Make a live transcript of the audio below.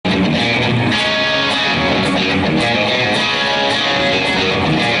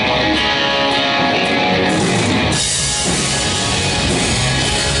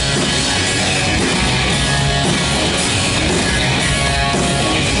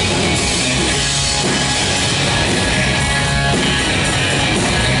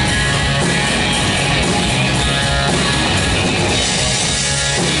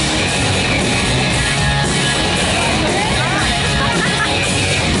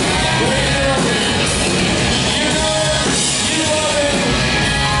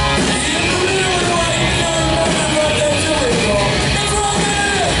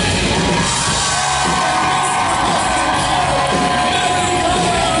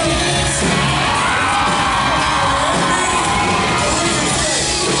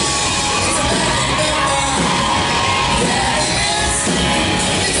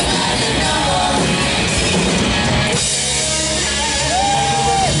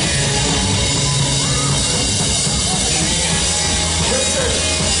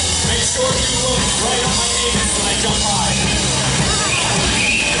right on my anus when I jump high.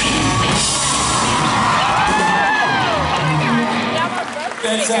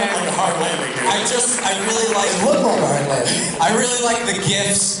 That's like a hard landing. I really like. It looked like a hard landing. I really like the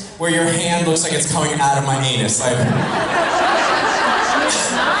gifs where your hand looks like it's coming out of my anus. I've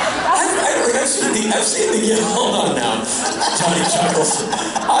seen the gifs. Hold on now, Johnny chuckles.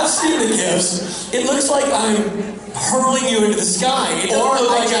 I've seen the gifs. It looks like I'm hurling you into the sky. It or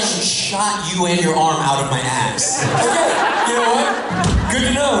like I just shot you and your arm out of my ass. Okay, you know what? Good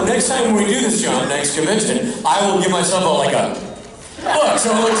to know. Next time we do this jump, next convention, I will give myself like a look, so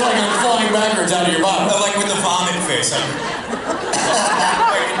it looks like I'm flying backwards out of your bottom. Like with the vomit face. I'll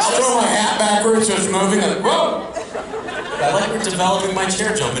throw my hat backwards so it's moving. Like, whoa! I like we're developing my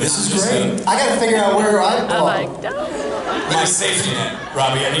chair jump. This is great. I gotta figure out where I belong. My safety net,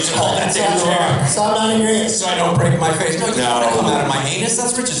 Robbie. I need you to hold that damn chair. So I'm not in your anus. So I don't break my face. No, you want to come out of my anus?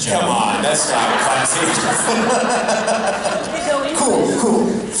 That's Rich's job. Come on, that's not fancy. Cool.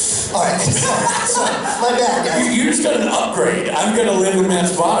 Alright, so my bad, guys. You just got an upgrade. I'm gonna live in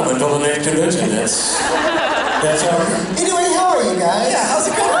Matt's bottom until the next convention. That's how. Anyway, how are you guys? Yeah, how's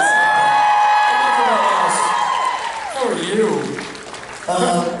it going? How are you?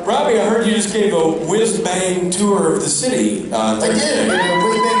 Robbie, I heard you just gave a whiz-bang tour of the city. I did. I did a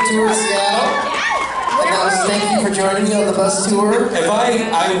whiz-bang tour of Seattle. Thank you for joining me on the bus tour. If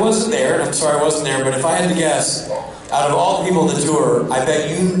I wasn't there, and I'm sorry I wasn't there, but if I had to guess, out of all the people on the tour, I bet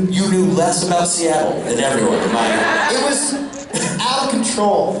you knew less about Seattle than everyone. It was out of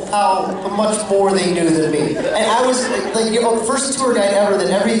control how much more they knew than me. And I was like, the first tour guide ever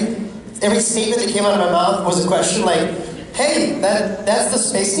that every statement that came out of my mouth was a question like, hey, that's the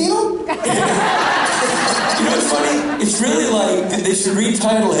Space Needle? You know what's funny? It's really like, they should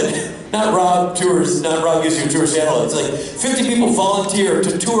retitle it, not Rob gives you a tour of Seattle. It's like 50 people volunteer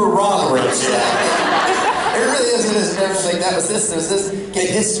to tour Rob around Seattle. It really is. It is like that was this. There was this. Get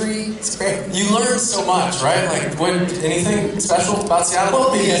history. It's great. You learned so much, right? Like, anything special about Seattle?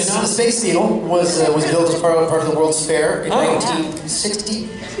 Well, the Space Needle was built as part of the World's Fair in 1962.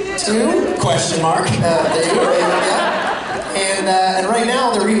 Question mark. There you go. Yeah. And right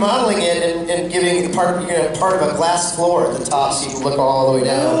now they're remodeling it and giving part of a glass floor at the top so you can look all the way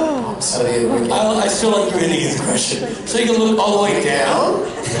down. So I still like your idiot question. So you can look all the way down.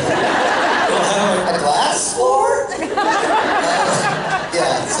 A glass floor?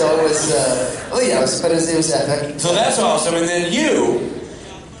 Yeah, so it was, but it was epic. So that's awesome. And then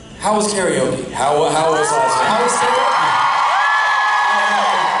how was karaoke? How was last night? How was karaoke?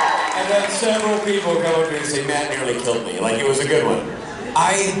 I've had several people come up to me and say, Matt nearly killed me. Like, it was a good one.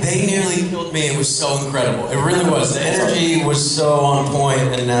 They nearly killed me. It was so incredible. It really was. The energy was so on point,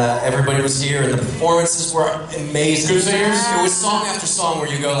 and everybody was here, and the performances were amazing. Good singers? It was song after song where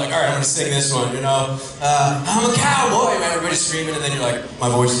you go like, all right, I'm going to sing this one, I'm a cowboy, and everybody's screaming, and then you're like, my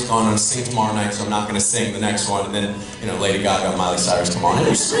voice is gone, I'm going to sing tomorrow night, so I'm not going to sing the next one, and then, Lady Gaga, Miley Cyrus come on, and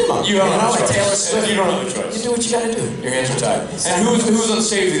you scream on. You don't have a choice. Taylor Swift. You don't have a choice. You do what you got to do. Your hands are tied. And who was on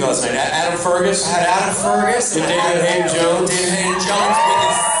stage with you last night? Adam Fergus? I had Adam Fergus. And David Hayden-Jones. David Hayden-Jones with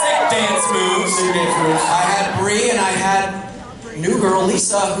his sick dance moves. I had Brie, and I had new girl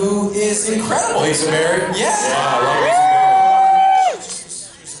Lisa, who is incredible. Lisa Berry? Yeah. Yeah, I love Lisa Berry.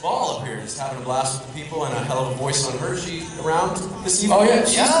 She's a ball up here, just having a blast with the people, and a hell of a voice on her. She around this evening? Oh, yeah.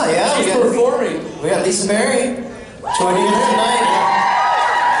 She's performing. We got Lisa Berry joining us tonight.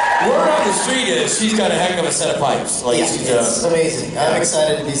 Word on the street is she's got a heck of a set of pipes. Like, it's amazing. I'm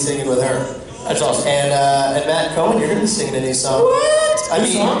excited to be singing with her. That's awesome. And Matt Cohen, you're going to be singing a new song. What?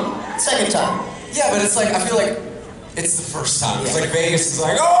 Second time. Yeah, but it's like, I feel like it's the first time. It's like Vegas is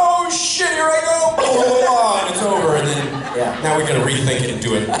like, oh shit, here I go, blah, blah, blah, and it's over, and then now we gotta rethink it and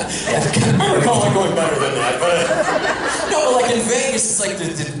do it. I recall it going better than that, but no, but like in Vegas, it's like the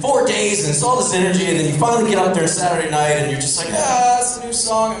 4 days, and it's all this energy, and then you finally get up there Saturday night, and you're just like, it's a new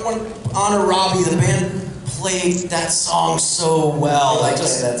song. I want to honor Robbie. The band played that song so well. I like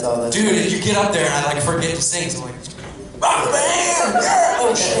that song. Dude, and you get up there, and I like forget to sing, so I'm like, rock the band! Yeah!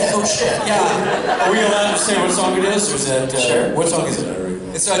 Oh shit, yeah. Are we allowed to say what song it is, or is that, sure. What song is it?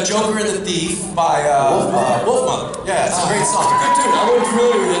 It's Joker and the Thief by Wolfmother. Yeah, it's a great song. It's a good tune. I wasn't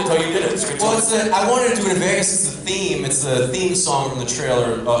familiar with it until you did it. It's a good song. Well, I wanted to do it in Vegas. It's the theme. It's the theme song from the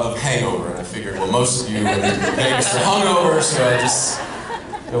trailer of Hangover, and I figured, well, most of you in Vegas are hungover, so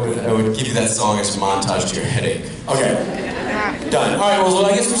I would give you that song as a montage to your headache. Okay. Done. All right, well,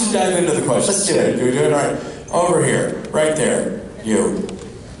 I guess we should dive into the questions. Let's do it. Do we do it? All right. Over here. Right there. You.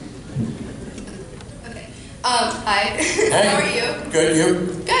 Okay. Hi. Hey. How are you? Good. You?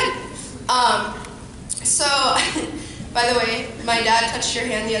 Good. So, By the way, my dad touched your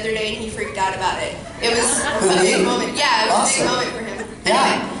hand the other day and he freaked out about it. It was a big moment. Yeah, it was a big moment for him.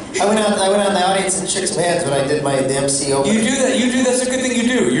 Yeah. I went out in the audience and shook some hands when I did the MC opening. You do that. That's a good thing you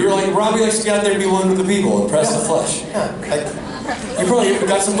do. You're like, Robbie likes to get out there and be one with the people, impress the flesh. Yeah. You probably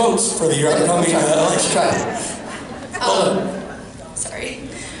got some votes for the upcoming election. Try. Sorry.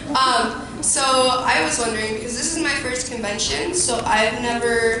 So I was wondering, because this is my first convention, so I've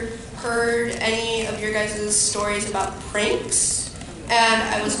never heard any of your guys' stories about pranks, and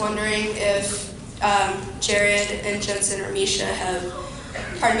I was wondering if Jared and Jensen or Misha have,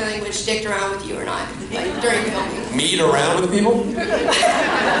 pardon my language, dicked around with you or not, like during filming. Meet around with people? They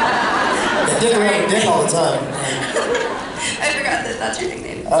dick around with Dick all the time. I forgot that that's your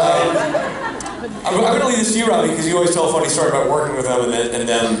nickname. I'm going to leave this to you, Robbie, because you always tell a funny story about working with them and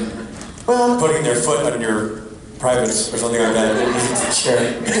them putting their foot on your privates or something like that. Sure.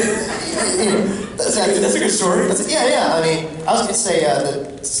 That's a good story. Yeah. I mean, I was going to say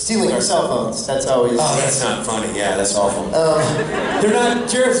stealing our cell phones. That's always. Oh, that's not funny. Yeah, that's awful.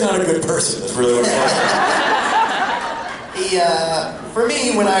 Jared's not a good person. That's really what it was. For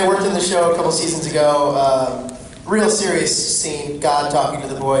me, when I worked in the show a couple seasons ago, real serious scene, God talking to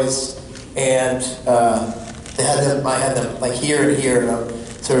the boys, and I had them like here and here, and I'm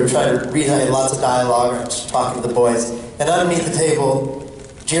sort of trying to read lots of dialogue, and I'm just talking to the boys, and underneath the table,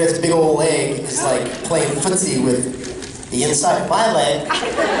 Jared's big old leg is like playing footsie with the inside of my leg.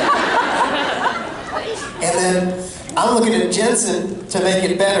 And then I'm looking at Jensen to make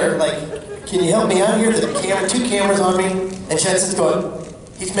it better, like, can you help me out here? The camera, 2 cameras on me, and Jensen's going,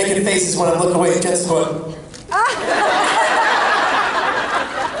 he's making faces when I'm looking away, and Jensen's going,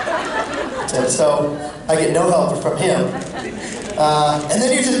 and so I get no help from him. And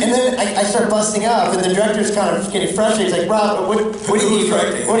then I start busting up, and the director's kind of getting frustrated. He's like, Rob, what do you need?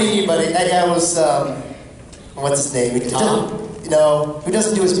 What do you need, buddy? I was, what's his name? Tom? No, who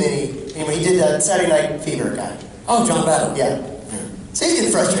doesn't do as many. Anyway, he did that Saturday Night Fever guy. Oh, John Battle. Yeah. So he's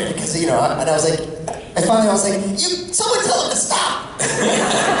getting frustrated because, and I was like, someone tell him to stop.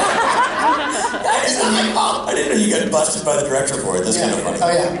 That is not my fault. I didn't know you got busted by the director for it. That's kind of funny.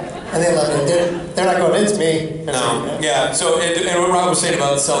 Oh, yeah. And they love it. They're not going, it's me. No. Yeah. So, and what Rob was saying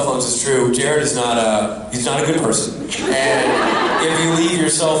about the cell phones is true. Jared is not a good person. And if you leave your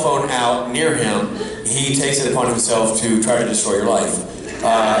cell phone out near him, he takes it upon himself to try to destroy your life.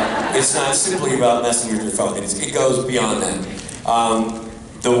 It's not simply about messing with your phone. It goes beyond that.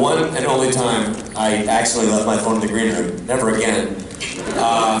 The one and only time I accidentally left my phone in the green room, never again.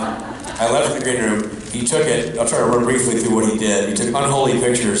 I left it in the green room. He took it. I'll try to run briefly through what he did. He took unholy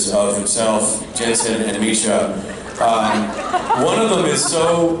pictures of himself, Jensen, and Misha. One of them is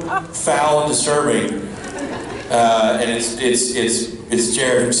so foul and disturbing, and it's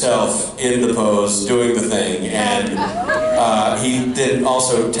Jared himself in the pose doing the thing, and he then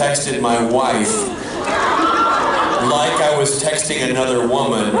also texted my wife like I was texting another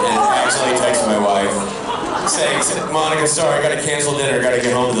woman, and actually texted my wife. Saying, Monica, sorry, I gotta cancel dinner, gotta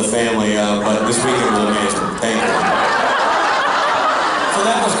get home to the family, but this weekend was amazing. Thank you. So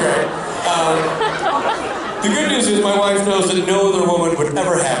that was great. The good news is my wife knows that no other woman would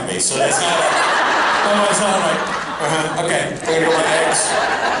ever have me, so that's not like, okay, I'm gonna go my eggs.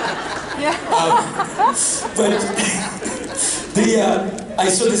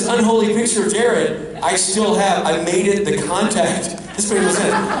 So this unholy picture of Jared, I still have, I made it the contact, this made no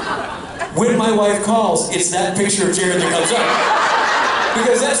sense. When my wife calls, it's that picture of Jared that comes up.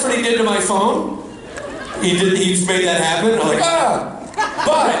 Because that's what he did to my phone. He made that happen. I'm like,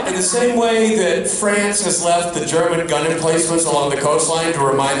 But in the same way that France has left the German gun emplacements along the coastline to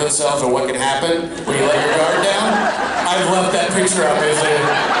remind themselves of what can happen when you let your guard down, I've left that picture up as a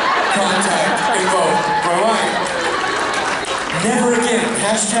contact info for my wife. Never again.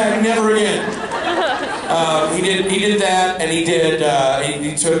 Hashtag never again. He did that, and he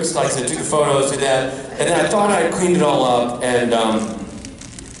took, like I said, took the photos, did that, and then I thought I cleaned it all up, and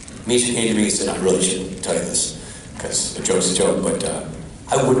Misha came to me and said, I really shouldn't tell you this, because a joke's a joke, but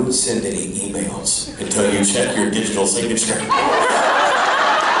I wouldn't send any emails until you check your digital signature. Because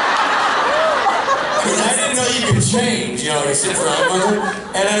I didn't know you could change, you sit around with her,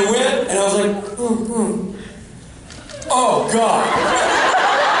 and I went, and I was like, oh, God.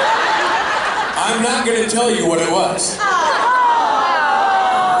 I'm not going to tell you what it was. No,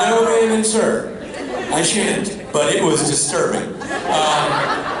 ma'am and sir. I shan't. But it was disturbing.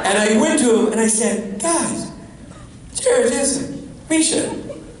 And I went to him and I said, guys, Jared, Jensen, Misha,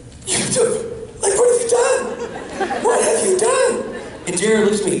 what have you done? What have you done? And Jared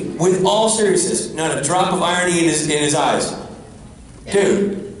looks at me with all seriousness, not a drop of irony in his eyes.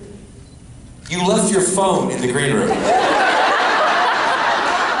 Dude, you left your phone in the green room. And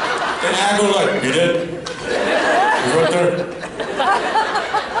I go like, you did? He's right there.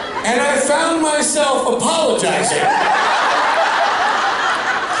 And I found myself apologizing.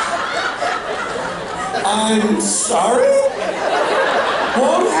 I'm sorry?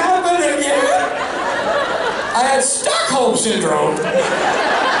 Won't happen again? I had Stockholm Syndrome. Show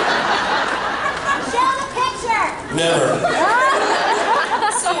the picture! Never.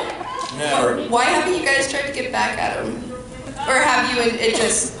 So, Never. why haven't you guys tried to get back at him? Or have you, it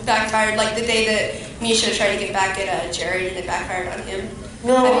just backfired, like the day that Misha tried to get back at Jared and it backfired on him?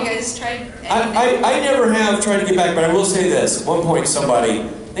 No. Have you guys tried anything? I never have tried to get back, but I will say this. At one point somebody, I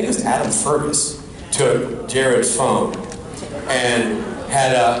think it was Adam Fergus, took Jared's phone and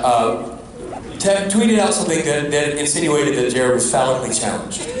had tweeted out something that insinuated that Jared was phallically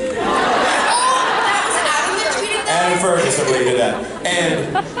challenged. Adam Fergus, I believe, did that.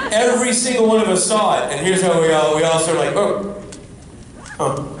 And every single one of us saw it, and here's how we all sort of like, oh.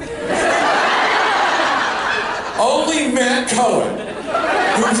 Huh. Only Matt Cohen,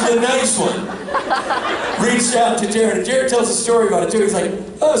 who's the nice one, reached out to Jared, and Jared tells a story about it too. He's like,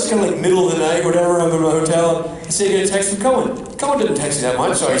 oh, it's kind of like middle of the night or whatever, I'm in my hotel, and he said he got a text from Cohen. Cohen didn't text you that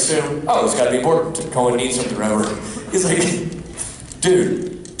much, so I assume, oh, it's got to be important. Cohen needs something or whatever. He's like,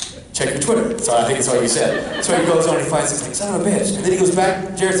 dude, check your Twitter. So I think that's what you said. So he goes on and he finds it, he's like, son of a bitch. And then he goes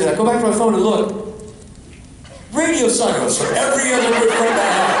back, Jared said, I go back to my phone and look. Radio silence for every other good friend I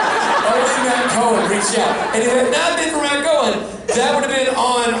have. Only Matt Cohen reached out. And if it had not been for Matt Cohen, that would have been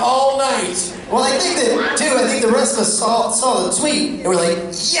on all night. Well, I think that, too, I think the rest of us saw the tweet, and we're like,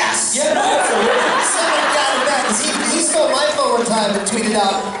 yes! Yeah, no, absolutely. Someone got it back, because he stole my phone one time and tweeted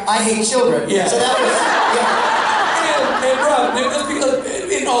out, I hate children. Yeah. So that was, yeah. And Rob,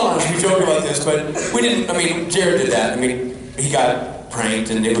 in all honesty, we joke about this, but we didn't, I mean, Jared did that. I mean, he got pranked,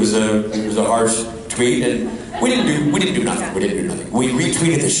 and it was a harsh tweet, and we didn't do nothing. We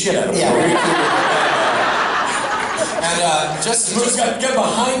retweeted the shit out of it. Yeah, we retweeted And just to get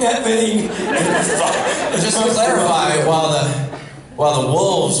behind that thing. Just to clarify, while the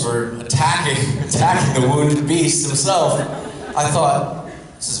wolves were attacking the wounded beast himself, I thought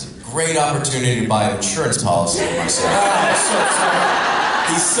this is a great opportunity to buy an insurance policy for myself.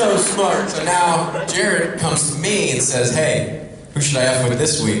 He's so smart. So now Jared comes to me and says, "Hey, who should I F with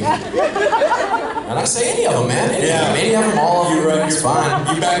this week?" And I say any of them, man. Any of them, all of them. It's fine.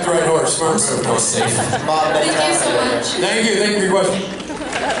 You backed the right horse. Smart move. No, safe. Thank you so much. Thank you for your question.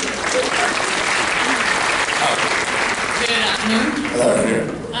 Good afternoon. Hello.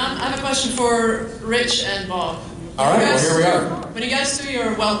 I have a question for Rich and Bob. All right, well, here we are. When you guys do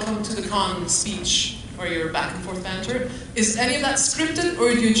your welcome to the con speech, or your back and forth banter, is any of that scripted,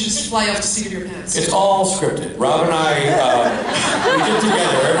 or do you just fly off the seat of your pants? It's all scripted. Rob and I, we get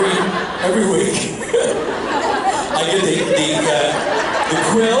together every week. I get the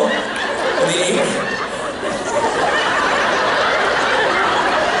quill and the ink.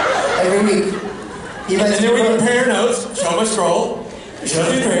 Every week. And then we compare notes, show my scroll, show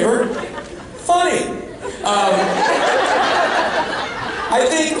the paper. Funny. I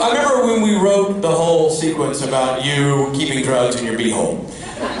remember when we wrote the whole sequence about you keeping drugs in your beehole.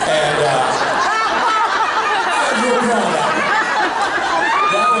 And I was real proud of that.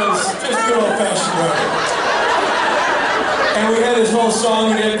 That was just good old-fashioned writing. And we had this whole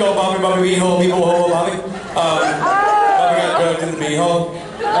song we did called Bobby, Bobby, Beehole, Beehole, Hole, Bobby. Bobby got drugs in the beehole.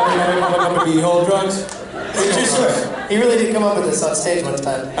 Bobby, Bobby, Bobby, Bobby, Beehole drugs. True story. He really did come up with this on stage one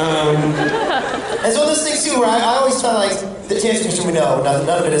time. It's one of those things too where I always felt like the answer question we know, none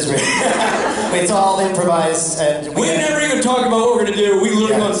of it is real. It's all improvised, and we never even talk about what we're gonna do. We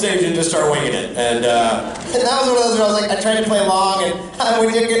literally go on stage and just start winging it. And that was one of those where I was like, I tried to play along, and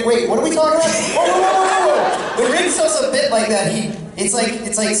we didn't get. Wait, what are we talking about? Whoa. When Rick does a bit like that, it's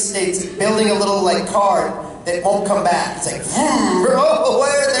building a little like card that won't come back. It's like, there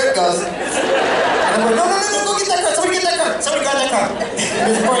it goes. And I'm like, no, go get that card. Somebody get that card. Somebody got that card.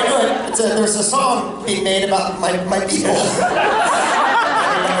 And it's quite good. There's a song being made about my people.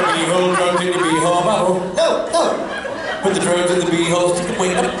 Beehole, drugs in the beehole, bubble. No. Put the drugs in the beehole, stick them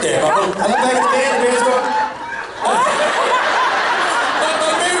way up there, bubble. I look back at the band, and the band's going,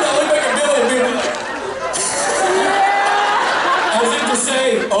 As if to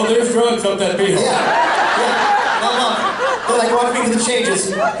say, oh, there's drugs up that beehole. yeah. No. They're like, walk me to the changes.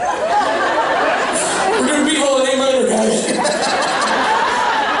 We're doing beehole and aim later, guys.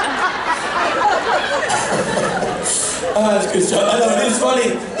 That's good stuff. I know, it is funny,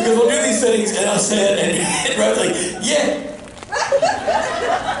 because we'll do these things, and I'll say it, and Rob's like, yeah.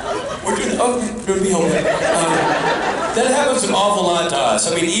 We're doing beehole. That happens an awful lot to us.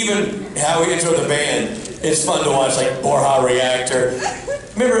 I mean, even how we intro the band, it's fun to watch, like Borja reactor. I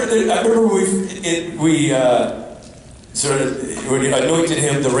remember we sort of we anointed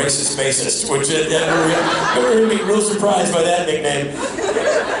him the racist bassist, which I remember being real surprised by that nickname.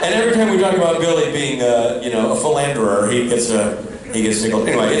 And every time we talk about Billy being a philanderer, he gets tickled.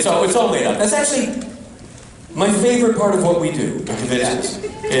 Anyway, it's all made up. That's actually my favorite part of what we do at conventions.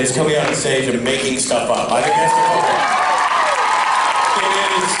 Is coming out on stage and making stuff up. I think that's the fun.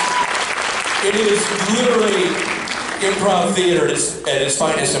 It is literally improv theater at its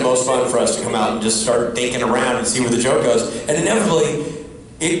finest and most fun for us to come out and just start thinking around and see where the joke goes. And inevitably,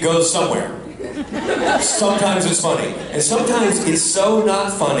 it goes somewhere. Sometimes it's funny. And sometimes it's so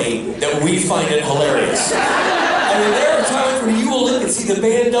not funny that we find it hilarious. I mean, there are times when you will look and see the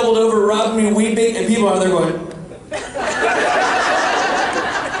band doubled over, robbing and weeping, and people out there going,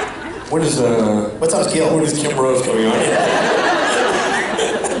 what's on Gil? When is Kim Rose coming on?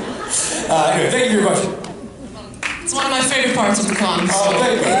 Anyway, thank you for your question. It's one of my favorite parts of the con. Oh,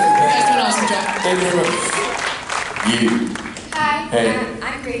 thank you. You guys do an awesome job. Thank you very much. You. Hi, Hey.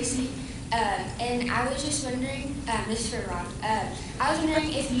 I'm Gracie, and I was just wondering, this is for Rob, I was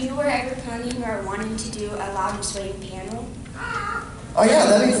wondering if you were ever planning or wanting to do a loud and swaying panel. Oh yeah,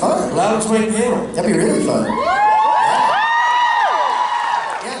 that'd be fun. Loud and swing panel. That'd be really fun.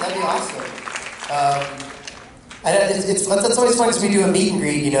 Yeah, that'd be awesome. And that's always fun because we do a meet and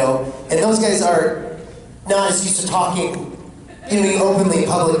greet, you know, and those guys are not as used to talking, openly,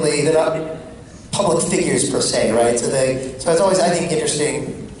 publicly. They're not public figures per se, right? So it's always, I think,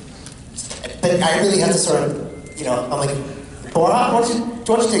 interesting. But I really have to sort of, I'm like, Borja, why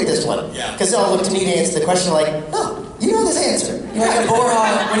don't you take this one? Yeah. Because they'll look to me to answer the question like, no, you know this answer.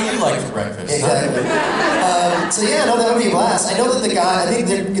 Borja, what do you like for breakfast? Exactly. So yeah, no, that would be a blast. I know that the guy, I think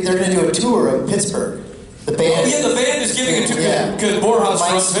they're going to do a tour of Pittsburgh. The band. Yeah, the band is giving a tour because Borja's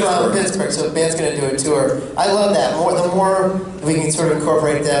from Pittsburgh, so the band's going to do a tour. I love that. The more we can sort of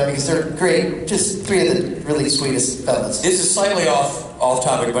incorporate them because they're great. Just three of the really sweetest fellas. This is slightly off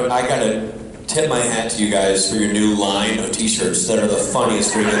topic, but I gotta tip my hat to you guys for your new line of T-shirts that are the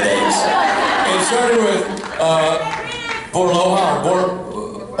funniest freaking things. It started with Borloha,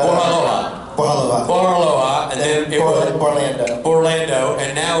 Borloha, and then it was Borlando,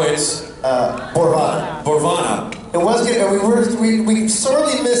 and now it's Borvana. It was good. We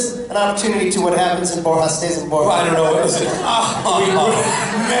sorely missed an opportunity to what happens in Borja stays in Borja. Well, I don't know what is it. Man,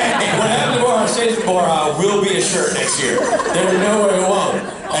 what happened to Borja stays in Borja will be a shirt next year. There's no way it won't.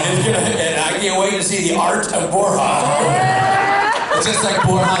 And I can't wait to see the art of Borja. It's just like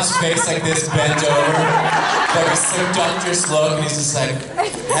Borja's face like this bent over, like a seductress look, and he's just like,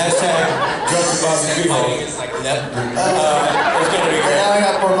 hashtag drunk above the people. it's like that. It's gonna be great. Now I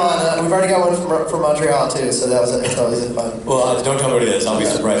got Borvana. We've already got one from Montreal too, so it's always fun. Well, don't tell me what it is. I'll be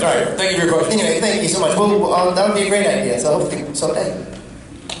surprised. All right, thank you for your question. Anyway, thank you so much. Well, that would be a great idea. So hopefully someday.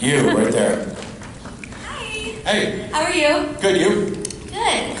 You right there. Hi. Hey. How are you? Good. You.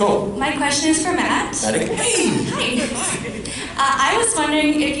 Good. Cool. My question is for Matt. Hey. Hi. I was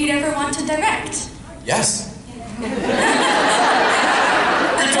wondering if you'd ever want to direct. Yes. Good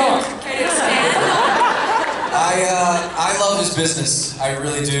talk. Care to expand? I love this business. I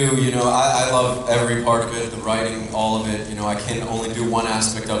really do. I love every part of it, the writing, all of it. I can only do one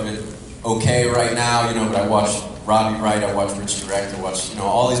aspect of it okay right now, but I watch Robbie write, I watch Rich direct, I watch,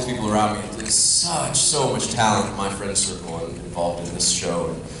 all these people around me. There's so much talent in my friend circle and involved in this show.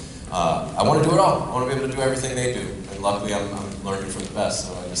 And, I want to do it all. I want to be able to do everything they do. And luckily, I'm learning from the best,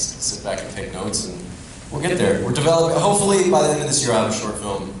 so I just sit back and take notes, and we'll get there. We're developing, hopefully by the end of this year, I'll have a short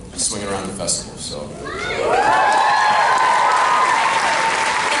film swinging around the festival, so. Looking forward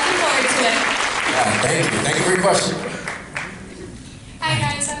to it. Yeah, thank you. Thank you for your question. Hi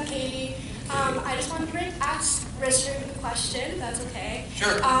guys, I'm Katie. I just wanted to ask Richard a question, if that's okay.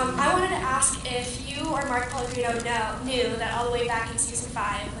 Sure. I wanted to ask if you or Mark Pellegrino knew that all the way back in season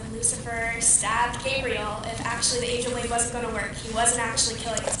 5, when Lucifer stabbed Gabriel, if actually the angel blade wasn't going to work, he wasn't actually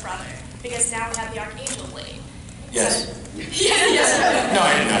killing his brother, because now we have the archangel blade. Yes. Yes. No,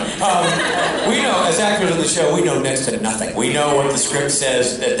 I didn't know. We know, as actors on the show, we know next to nothing. We know what the script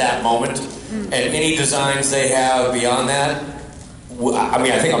says at that moment, and any designs they have beyond that,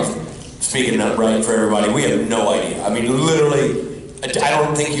 I think I'm speaking up right for everybody. We have no idea. I mean, literally, I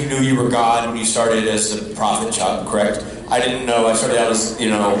don't think you knew you were God when you started as a prophet, Chuck, correct? I didn't know. I started out as,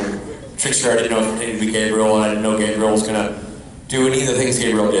 trickster. I didn't know if it needed to be Gabriel, and I didn't know Gabriel was going to do any of the things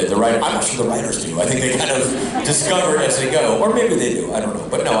Gabriel did. I'm not sure the writers do. I think they kind of discover it as they go. Or maybe they do. I don't know.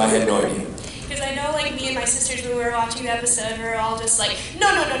 But no, I had no idea. Because I know, me and my sisters, when we were watching the episode, we were all just like, no,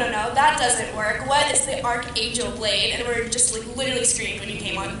 that doesn't work. What is the Archangel Blade? And we were just like literally screamed when you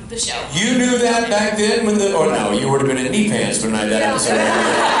came on the show. You knew that back then when the, or no, you would have been in knee pants when I that episode.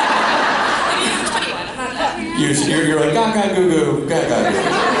 Maybe I'm 21, I'm not that. You're like, gaga goo goo, gaga goo.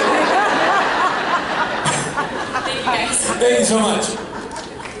 Thank you guys. Thank you so much.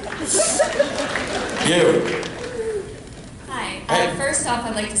 You. Hi. Hey. First off,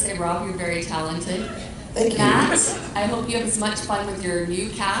 I'd like to say, Rob, you're very talented. Thank you. Matt, I hope you have as much fun with your new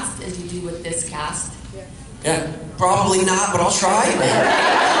cast as you do with this cast. Yeah, probably not, but I'll try.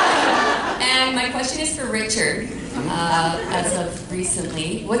 And my question is for Richard, as of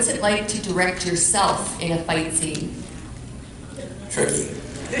recently. What's it like to direct yourself in a fight scene? Tricky.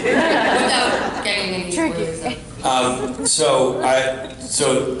 Without getting any spoilers up. So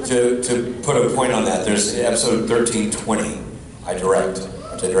to put a point on that, there's episode 1320 I directed.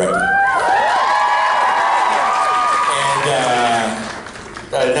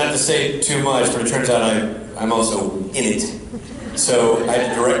 And not to say too much, but it turns out I'm also in it. So I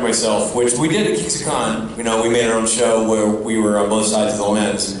had to direct myself, which we did at KeeksCon. You know, we made our own show where we were on both sides of the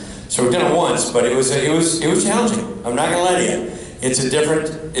lens. So we've done it once, but it was challenging. I'm not gonna lie to you. It's a different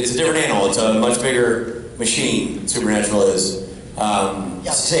animal. It's a much bigger machine. Supernatural is. Yeah, I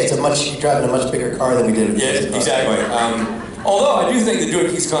was gonna say you're driving a much bigger car than we did. Yeah, exactly. Although I do think that doing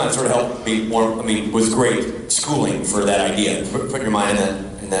KeeksCon sort of helped me more. I mean, was great schooling for that idea. Put your mind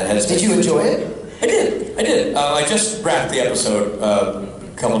in that headspace. Did you enjoy it? I did. I just wrapped the episode a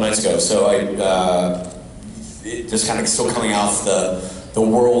couple nights ago, so it just kind of still coming off the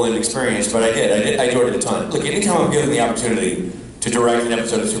whirlwind experience. But I enjoyed it a ton. Look, anytime I'm given the opportunity to direct an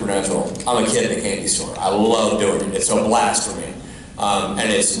episode of Supernatural, I'm a kid in a candy store. I love doing it. It's a blast for me. And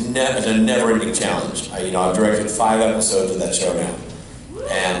it's a never-ending challenge. I've directed 5 episodes of that show now,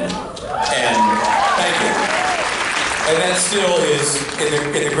 and thank you. And that still is, in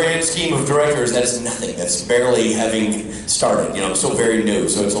the grand scheme of directors, that's nothing. That's barely having started. I'm still very new,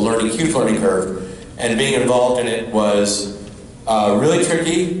 so it's a huge learning curve. And being involved in it was really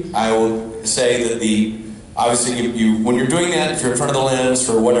tricky. I will say that obviously when you're doing that, if you're in front of the lens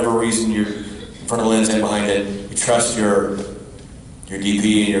for whatever reason, you're in front of the lens and behind it, you trust your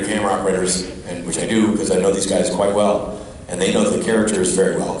DP and your camera operators, and which I do because I know these guys quite well, and they know the characters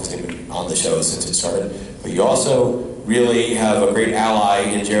very well because they've been on the show since it started. But you also really have a great ally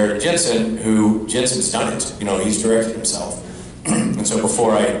in Jared Jensen, who Jensen's done it. He's directed himself. And so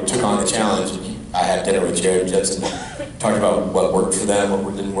before I took on the challenge, I had dinner with Jared Jensen, talked about what worked for them,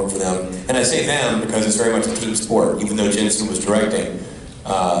 what didn't work for them. And I say them because it's very much a team sport. Even though Jensen was directing,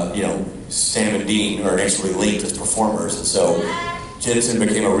 Sam and Dean are actually linked as performers. And so Jared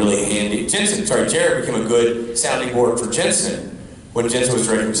became a good sounding board for Jensen when Jensen was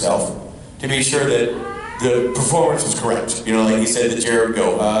directing himself, to be sure that the performance was correct. Like he said that Jared would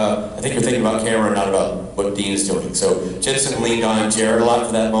go, I think you're thinking about camera, not about what Dean is doing. So Jensen leaned on Jared a lot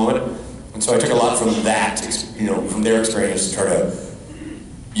for that moment. And so I took a lot from that, from their experience to try to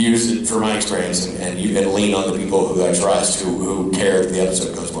use it for my experience and lean on the people who I trust, who care that the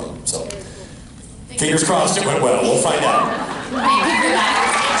episode goes well. So fingers crossed it went well. We'll find out. Thank you for that.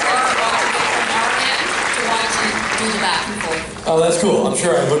 To do the back and forth. Oh, that's cool. I'm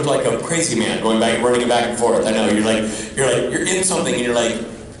sure I looked like a crazy man running back and forth. I know you're in something and you're like,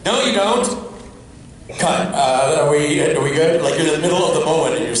 no, you don't. Cut. Are we good? Like you're in the middle of the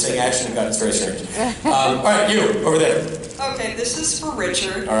moment and you're saying action and cut. It's very strange. All right, you over there. Okay, this is for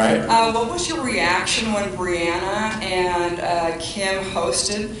Richard. All right. What was your reaction when Brianna and Kim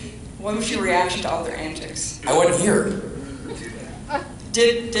hosted? What was your reaction to all their antics? I wasn't here.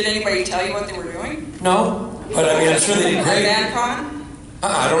 Did anybody tell you what they were doing? No, but I mean, I'm sure they did great. At VadCon?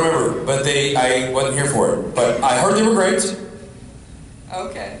 I don't remember, but I wasn't here for it. But I heard they were great.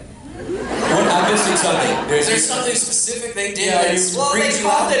 Okay. I'm missing something. Is there something specific they did? Yeah, Well, they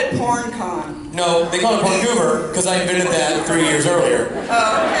called it PornCon. No, they call it Porncouver because I invented that 3 years earlier. Oh,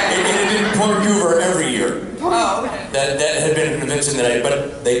 okay. It had been Porncouver every year. Oh, okay. That had been an invention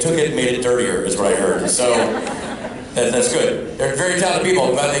but they took it and made it dirtier, is what I heard. So that's good. They're very talented people.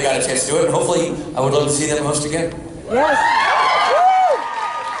 I'm glad they got a chance to do it, and hopefully I would love to see them host again. Yes.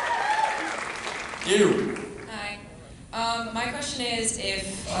 You. Hi. My question is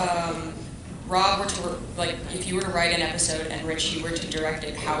if Rob were to, if you were to write an episode and Rich, you were to direct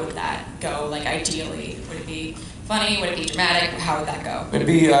it, how would that go? Ideally, would it be funny? Would it be dramatic? How would that go? It'd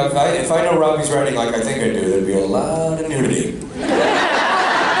be, if I know Robbie's writing like I think I do, there'd be a lot of nudity.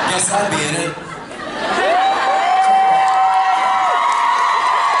 Guess I'd be in it.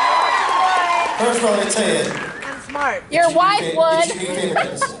 First of all, let me tell you. I'm smart. Your wife would.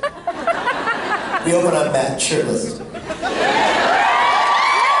 We open on Matt, shirtless. And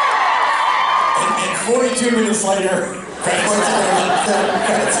 42 minutes later,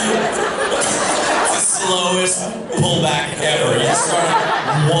 the slowest pullback ever. You started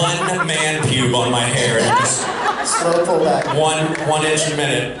one man pube on my hair, and you just slow pullback. One inch a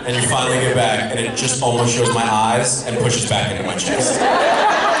minute, and you finally get back, and it just almost shows my eyes and pushes back into my chest.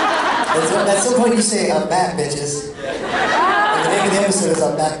 At some point you say, I'm back, bitches. And the name of the episode is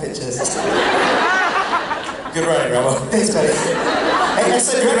I'm back, bitches. Good writing, Rambo. Thanks, buddy. Hey,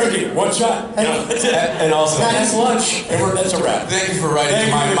 excellent writing. One shot. And also, that's lunch. That's a wrap. Thank you for writing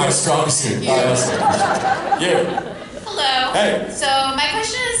my strong suit. Hello. Hey. So my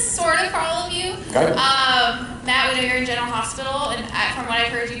question is sort of for all of you. Okay. Matt, we know you're in General Hospital, and from what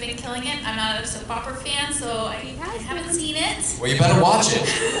I've heard, you've been killing it. I'm not a soap opera fan, so I haven't seen it. Well, you better watch it.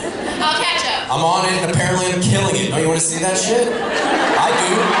 I'll catch up. I'm on it, and apparently I'm killing it. Don't you want to see that shit? I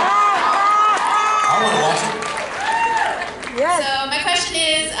do. I want to watch it. So my question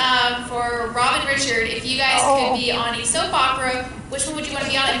is for Rob and Richard, if you guys could be on a soap opera, which one would you want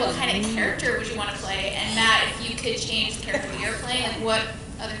to be on, and what kind of character would you want to play? And Matt, if you could change the character you're playing, like what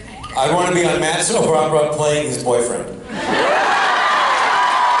other kind of character? I want to be on Matt's soap opera playing his boyfriend.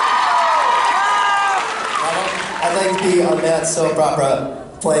 I'd like to be on Matt's soap opera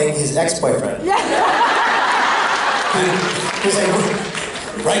playing his ex-boyfriend.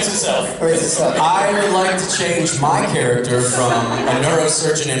 Writes itself. I would like to change my character from a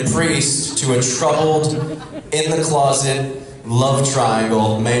neurosurgeon and priest to a troubled, in-the-closet, love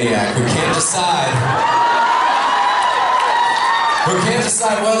triangle maniac who can't decide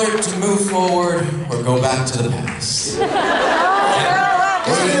whether to move forward or go back to the past. Is it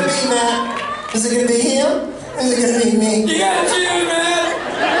gonna be Matt? Is it gonna be him? Is it gonna be me? You gotta choose, man!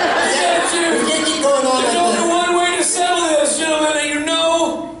 You gotta choose! We can't keep going on There's like only this. one way to settle this, gentlemen, and you know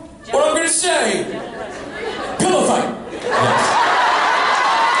what I'm gonna say. Pillow fight.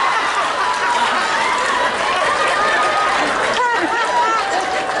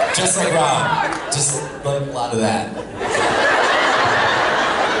 Just like Rob. Just like a lot of that.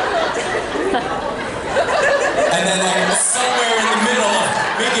 And then like somewhere in the middle of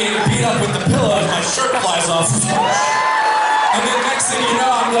me getting beat up with the pillow as my shirt flies off. And then next thing you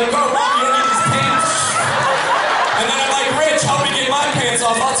know, I'm like, oh, Rob, you don't need these pants. And then I'm like, Rich, help me get my pants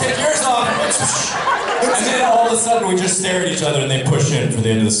off. I'll take yours off. And then all of a sudden we just stare at each other and they push in for the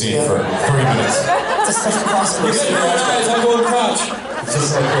end of the scene for 3 minutes. Just cross You got your own eyes, I'm going crouch. It's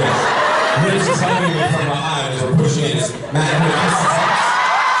just like this. Rich is hugging me from behind as we're pushing in. Matt, and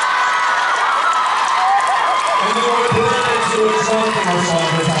then we're putting into a song commercial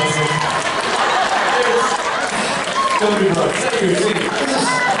advertising. Don't be drunk. Thank you. Really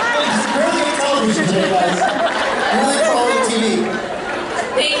good television today, guys. Really quality TV.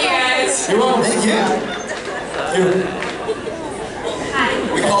 Thank you, guys. You're welcome. Thank you. Hi.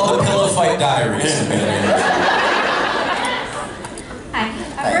 We call the Pillow Fight Diaries. Hi.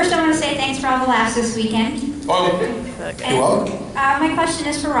 First, I want to say thanks for all the laughs this weekend. Oh, You're welcome. My question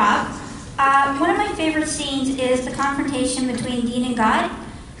is for Rob. One of my favorite scenes is the confrontation between Dean and God.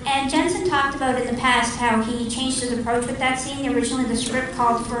 And Jensen talked about in the past how he changed his approach with that scene. Originally, the script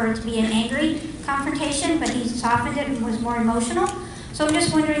called for it to be an angry confrontation, but he softened it and was more emotional. So I'm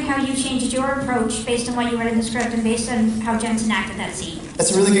just wondering how you changed your approach based on what you read in the script and based on how Jensen acted that scene.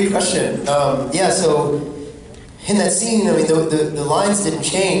 That's a really good question. So in that scene, I mean, the lines didn't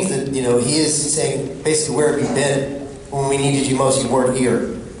change. That, you know, he is saying basically, where have you been when we needed you most? You weren't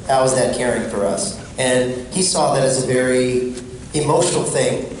here. How was that caring for us? And he saw that as a very emotional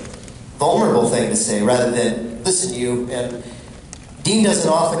thing, vulnerable thing to say, rather than listen, you. And Dean doesn't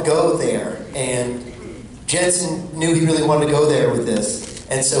often go there, and Jensen knew he really wanted to go there with this.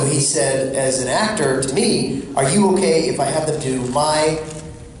 And so he said, as an actor, to me, are you okay if I have them do my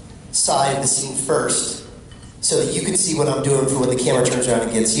side of the scene first, so that you can see what I'm doing for when the camera turns around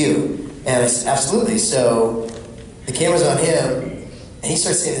and gets you? And I said, absolutely. So the camera's on him, and he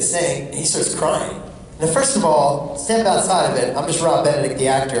starts saying this thing, and he starts crying. Now, first of all, step outside of it. I'm just Rob Benedict, the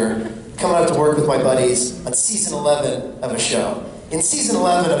actor, coming out to work with my buddies on season 11 of a show. In season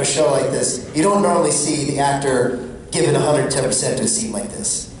 11 of a show like this, you don't normally see the actor giving 110% to a scene like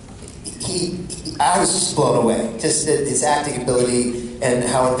this. I was just blown away. Just his acting ability and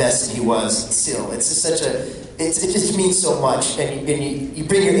how invested he was still. It's just such a, it just means so much. And you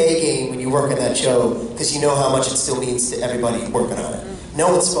bring your A game when you work on that show because you know how much it still means to everybody working on it.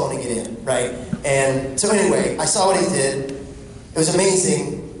 No one's phoning it in, right? And so anyway, I saw what he did. It was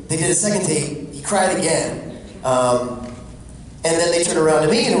amazing. They did a second take. He cried again. And then they turned around to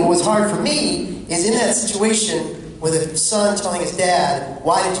me, and what was hard for me is in that situation with a son telling his dad,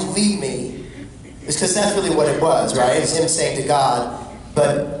 why did you leave me? Because that's really what it was, right? It was him saying to God,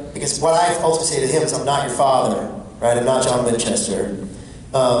 but because what I ultimately say to him is, I'm not your father, right? I'm not John Winchester.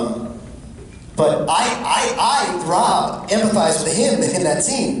 But I, Rob, empathize with him in that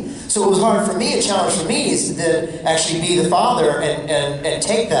scene. So it was hard for me, a challenge for me is to then actually be the father and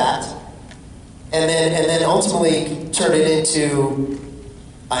take that and then ultimately turn it into,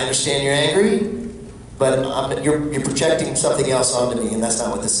 I understand you're angry, but you're projecting something else onto me, and that's not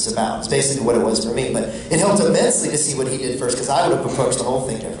what this is about. It's basically what it was for me. But it helped immensely to see what he did first, because I would have approached the whole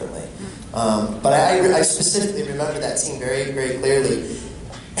thing differently. But I specifically remember that scene very, very clearly,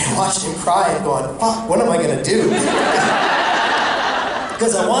 and watched him cry and going, fuck, what am I going to do?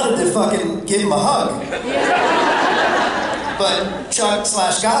 Because I wanted to fucking give him a hug. But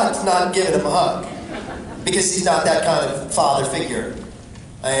Chuck/God's not giving him a hug. Because he's not that kind of father figure.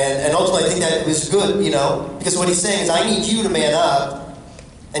 And ultimately I think that it was good, you know, because what he's saying is, I need you to man up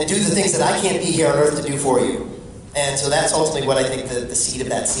and do the things that I can't be here on earth to do for you. And so that's ultimately what I think the seed of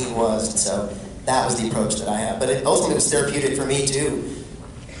that scene was. And so that was the approach that I have. But it ultimately was therapeutic for me too.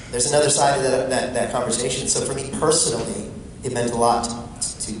 There's another side of that conversation. So for me personally, it meant a lot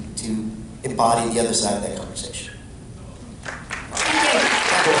to embody the other side of that conversation.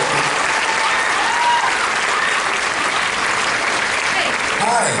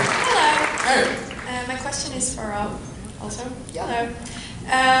 Hi. Hello. My question is for Rob also. Yeah.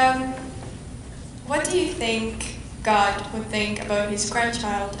 Hello. What do you think God would think about his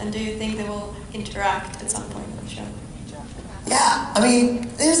grandchild, and do you think they will interact at some point in the show? Yeah, I mean,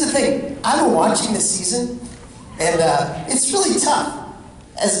 here's the thing. I've been watching this season, and it's really tough.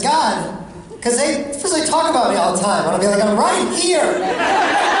 As God, because first they talk about me all the time, and I'll be like, I'm right here.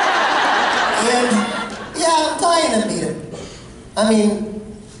 And yeah, I'm dying to meet him. I mean,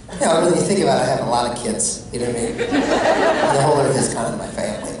 you know, really, you think about it, I have a lot of kids, you know what I mean? And the whole earth is kind of my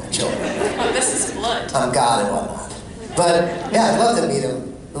family, my children. Oh, this is blood. I'm God and whatnot. But yeah, I'd love to meet him.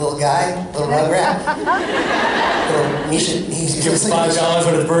 The little guy, little rugrat. Little Misha. He Give us $5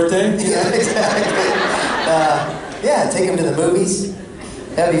 on his birthday? Yeah, exactly. Yeah, take him to the movies.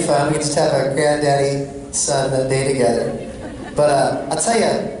 That'd be fun. We could just have a granddaddy-son day together. But I'll tell you,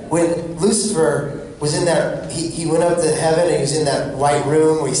 when Lucifer was in that, he went up to heaven and he was in that white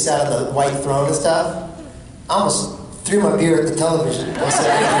room where he sat on the white throne and stuff. I almost threw my beer at the television.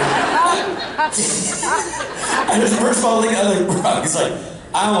 And his first of all, he's like,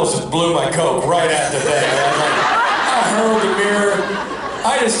 I almost just blew my Coke right at the thing. I was like, I hurled the mirror.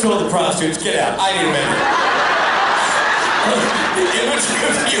 I just told the prostitutes, get out. I need a minute. The image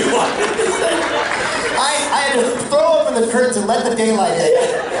of you. I had to throw open the curtains and let the daylight in.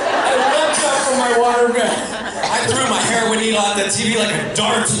 I leapt up from my water bed. I threw my heroin needle at the TV like a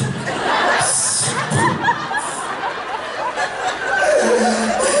dart.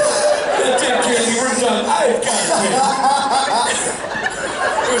 Take care of me, we're done. I've got it.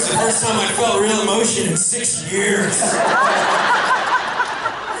 It was the first time I felt real emotion in 6 years.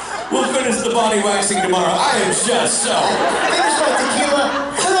 We'll finish the body waxing tomorrow. I am just so. Finish my tequila,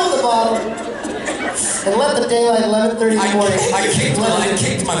 put on the bottle, and let the daylight 11:30 in the morning. I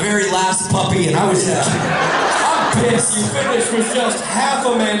kicked my very last puppy, and I was I'm pissed. You finished with just half a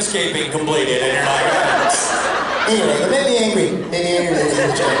manscaping completed, and you're like, Anyway, it made me angry. Made me angry that he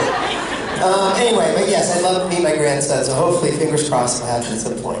was joking. Anyway, but yes, I'd love to meet my grandson, so hopefully, fingers crossed, it'll happen at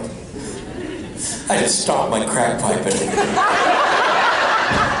some point. I just stopped my crack pipe and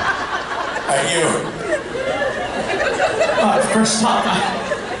you. First off,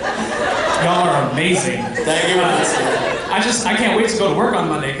 y'all are amazing. Thank you. I can't wait to go to work on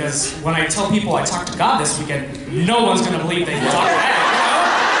Monday, because when I tell people I talked to God this weekend, no one's going to believe they can talk to that.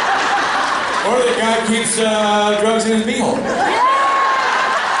 Or the guy keeps drugs in his beehole.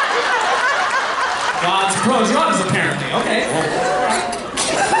 God's pro drugs, apparently. Okay.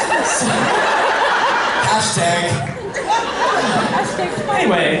 Hashtag.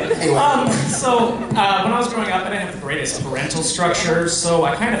 Anyway, so when I was growing up, I didn't have the greatest parental structure, so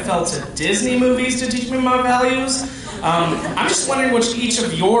I kind of fell to Disney movies to teach me my values. I'm just wondering which each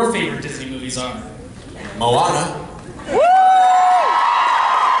of your favorite Disney movies are. Moana.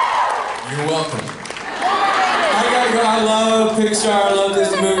 You're welcome. I gotta go. I love Pixar. I love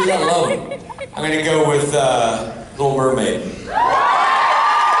Disney movies. I love them. I'm gonna go with Little Mermaid. I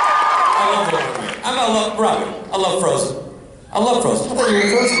love Little Mermaid. I love Robin. I love Frozen. I love Frozen. I thought you were a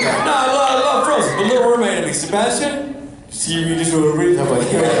Frozen guy. No, I love Frozen. But Little Mermaid and me. Sebastian? See me just over reading. I'm like, I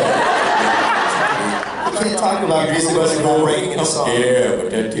can't talk about music without rating a song. Yeah, but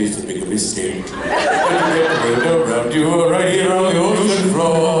that tastes a big mistake. Around you, right here on the ocean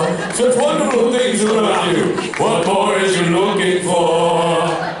floor. Such wonderful things around you. What more is you looking for?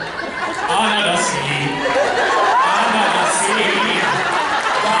 Under the sea.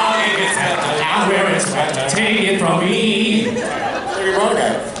 take it from me. You're wrong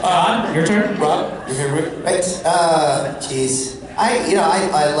guy. Your turn. Rob, your favorite? Right. Jeez.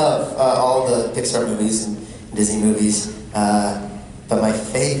 I love all the Pixar movies and Disney movies, but my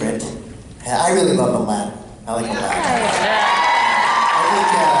favorite, I really love Aladdin. I like Aladdin.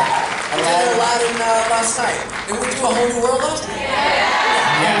 I did Aladdin last night. Did we do a whole new world last night?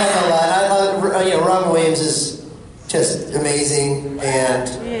 I love Aladdin. Robin Williams is just amazing, and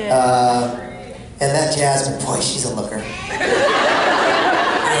that Jasmine, boy, she's a looker.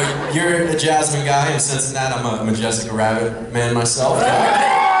 You're a Jasmine guy, and since that, I'm a Jessica Rabbit man myself. I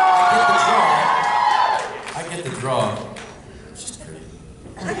get the draw. She's pretty.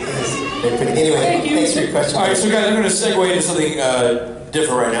 Anyway, thanks for your question. All right, so guys, I'm going to segue into something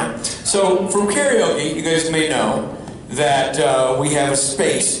different right now. So, for karaoke, you guys may know that we have a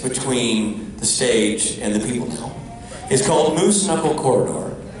space between the stage and the people now. It's called Moose Knuckle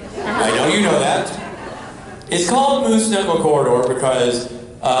Corridor. I know you know that. It's called Moose Knuckle Corridor because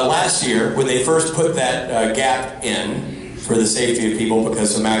last year, when they first put that gap in for the safety of people because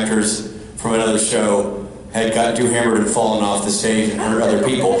some actors from another show had gotten too hammered and fallen off the stage and hurt other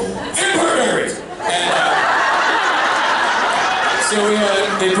people. And so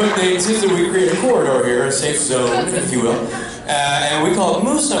they insisted we create a corridor here, a safe zone, if you will. And we call it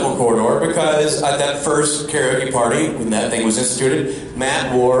Moose Knuckle Corridor because at that first karaoke party, when that thing was instituted,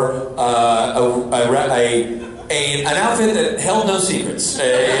 Matt wore an outfit that held no secrets.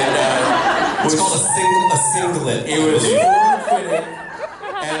 It's called a singlet. It was form-fitting,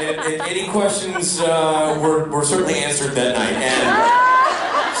 and any questions were certainly answered that night.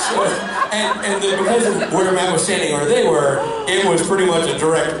 Because of where Matt was standing or they were, it was pretty much a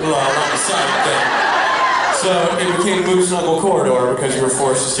direct line of sight thing. So it became Moose Knuckle Corridor because you were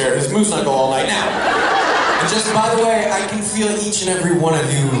forced to stare at his moose knuckle all night now. And just by the way, I can feel each and every one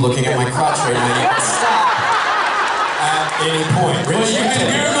of you looking at my crotch right now. You can stop at any point. Well, you can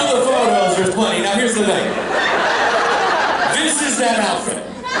Google the photos, there's plenty. Now here's the thing. This is that outfit.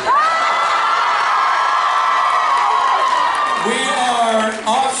 We are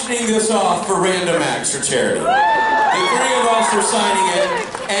auctioning this off for random acts for charity. The three of us are signing it,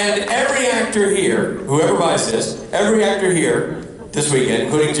 and every actor here, whoever buys this, every actor here this weekend,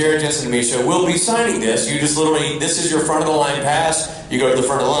 including Jared, Jensen, and Misha, will be signing this. You just literally, this is your front of the line pass. You go to the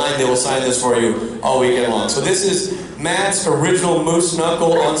front of the line, they will sign this for you all weekend long. So this is Matt's original Moose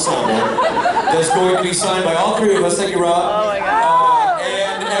Knuckle ensemble that's going to be signed by all three of us. Thank you, Rob. Oh my God.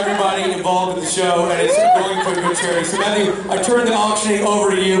 And everybody involved in the show, and it's going to a good charity. So Matthew, I turn the auctioning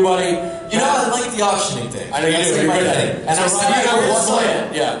over to you, buddy. You know, I like the auctioning thing. I know you do. You're good at it. And I said I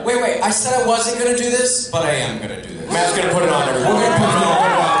wasn't. Yeah. Wait. I said I wasn't going to do this, but I am going to do this. Matt's going to put it on everyone. We're going to put it on.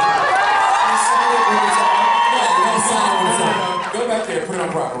 Go back there, put it on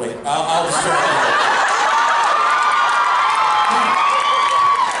properly. I'll just show you.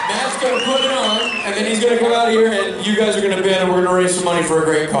 Matt's going to put it on, and then he's going to come out here, and you guys are going to bid, and we're going to raise some money for a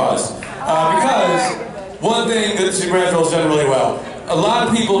great cause. Because one thing that Supernatural has done really well, a lot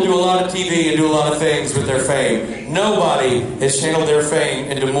of people do a lot of TV and do a lot of things with their fame. Nobody has channeled their fame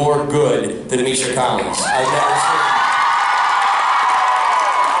into more good than Misha Collins. I've never seen.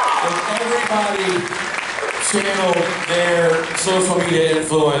 Everybody channeled their social media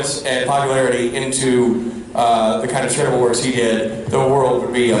influence and popularity into the kind of charitable works he did, the world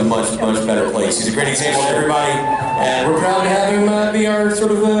would be a much, much better place. He's a great example to everybody, and we're proud to have him be our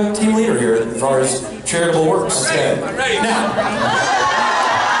sort of team leader here as far as charitable works. Ready. Now,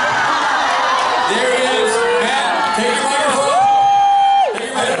 there he is. Matt, take your microphone. Take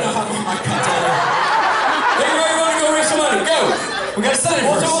your microphone. Take your microphone and go raise some money. Go. We got to sign it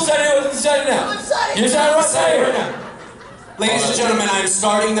first. We'll sign it now. You're signing right now. Ladies and gentlemen, I am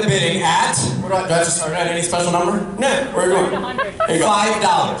starting the bidding at... Do I have to start at any special number? No. Where are you going? Here you go.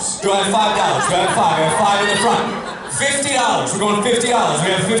 $5. Do I have $5? Do I have 5? I have 5 in the front. $50. We're going $50.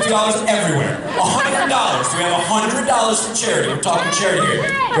 We have $50 everywhere. $100. Do we have $100 for charity? We're talking charity here.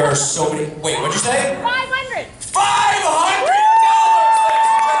 There are so many... Wait, what'd you say? 500. $500!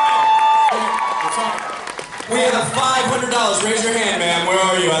 We have $500. Raise your hand, ma'am. Where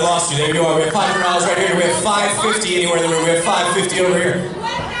are you? I lost you. There you are. We have $500 right here. We have $550 anywhere in the room. We have $550 over here.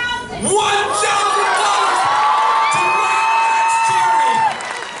 $1,000!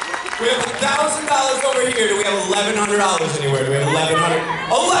 We have $1,000 over here. Do we have $1,100 anywhere? Do we have $1,100?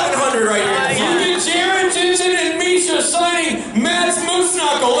 $1,100 right here. You get Jared, Jensen, and Misha signing Matt's Moose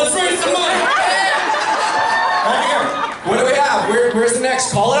Knuckle. Let's raise some money. Right here. What do we have? Where's the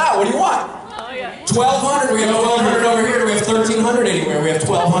next? Call it out. What do you want? 1,200. We have 1,200 over here. Do we have 1,300 anywhere? We have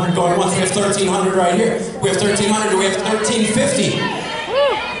 1,200 going once. We have 1,300 right here. We have 1,300. Do we have 1,350?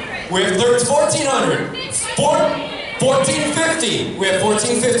 We have 1,400. 1,400. 1450. We have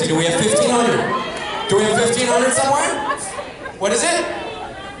 1450. Do we have 1500? Do we have 1500 somewhere? What is it?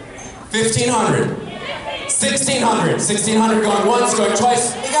 1500. 1600. 1600 going once, going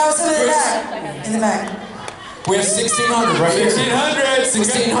twice. You got us in the back. In the back. We have 1600 right here. 1600.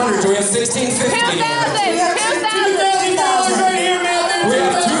 1600. Do we have 1650? We have 2,000 right here, man. We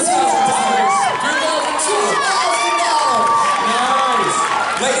have $2,000. Nice.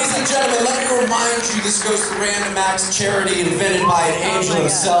 Ladies and gentlemen, let me remind you, this goes to Random Acts charity invented by an angel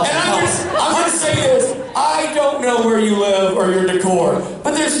himself. And I'm going to say this. I don't know where you live or your decor,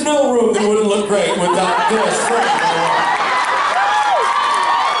 but there's no room that wouldn't look great without this.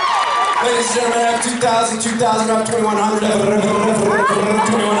 Ladies and gentlemen, I have 2,000, 2,000, I have 2,100,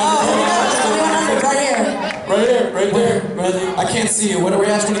 2,100. Right here. Right here, right there. Right there. I can't see you. What are we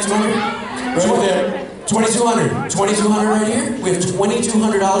at, 2,200? Right there. 2,200. 2,200 right here. We have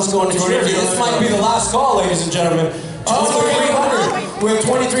 $2,200 going to charity. This might be the last call, ladies and gentlemen. 2,300. We have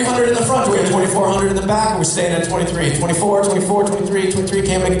 2,300 in the front. We have 2,400 in the back. We're staying at 23. 24, 24, 23, 23.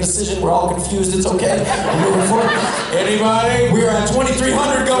 Can't make a decision. We're all confused. It's okay. We're moving forward. Anybody? We are at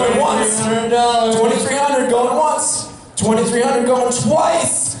 2,300 going once. $2,300 going once. 2,300 going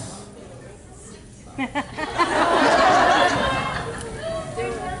twice.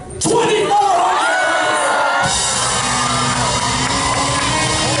 2,400.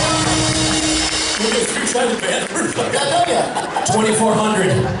 Try the band.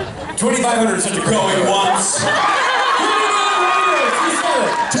 2,400. 2,500 is such a going once.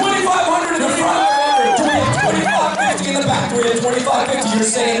 2,500 in the front. Do we have 2,550 in the back? Do we have 2,550? You're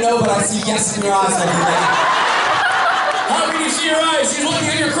saying no, but I see yes in your eyes. How can you see your eyes? She's looking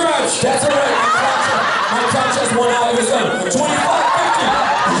at your crotch. That's all right. My crotch has one eye of its own. 2,550.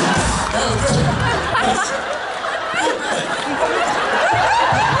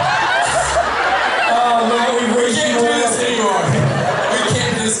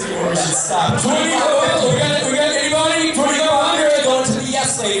 We should stop. 2,500. We got anybody? 2,500. Going to the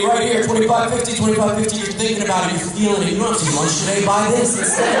yes lady right here. 2,550. 2,550. You're thinking about it. You're feeling it. You don't have to do lunch today. Buy this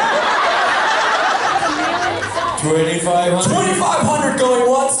instead. 2,500. 2,500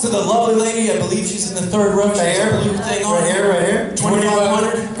 going once to the lovely lady. I believe she's in the third row. Right here. Blue thing on. Right here. Right here.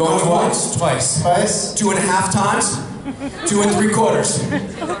 2,500 going twice. Twice. 2.5 times. 2 3/4.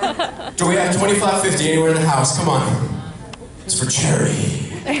 Do we have 2,550 anywhere in the house? Come on. It's for charity.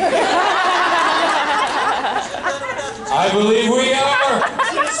 I believe we are.